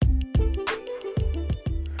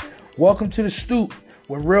Welcome to the Stoop,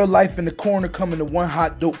 where real life in the corner come into one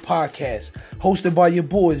hot dope podcast. Hosted by your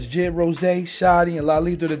boys, Jed Rose, Shadi, and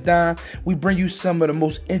Lalita the Dime. We bring you some of the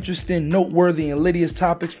most interesting, noteworthy, and littiest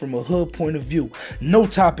topics from a hood point of view. No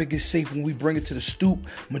topic is safe when we bring it to the Stoop.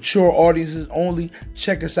 Mature audiences only.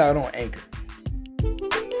 Check us out on Anchor.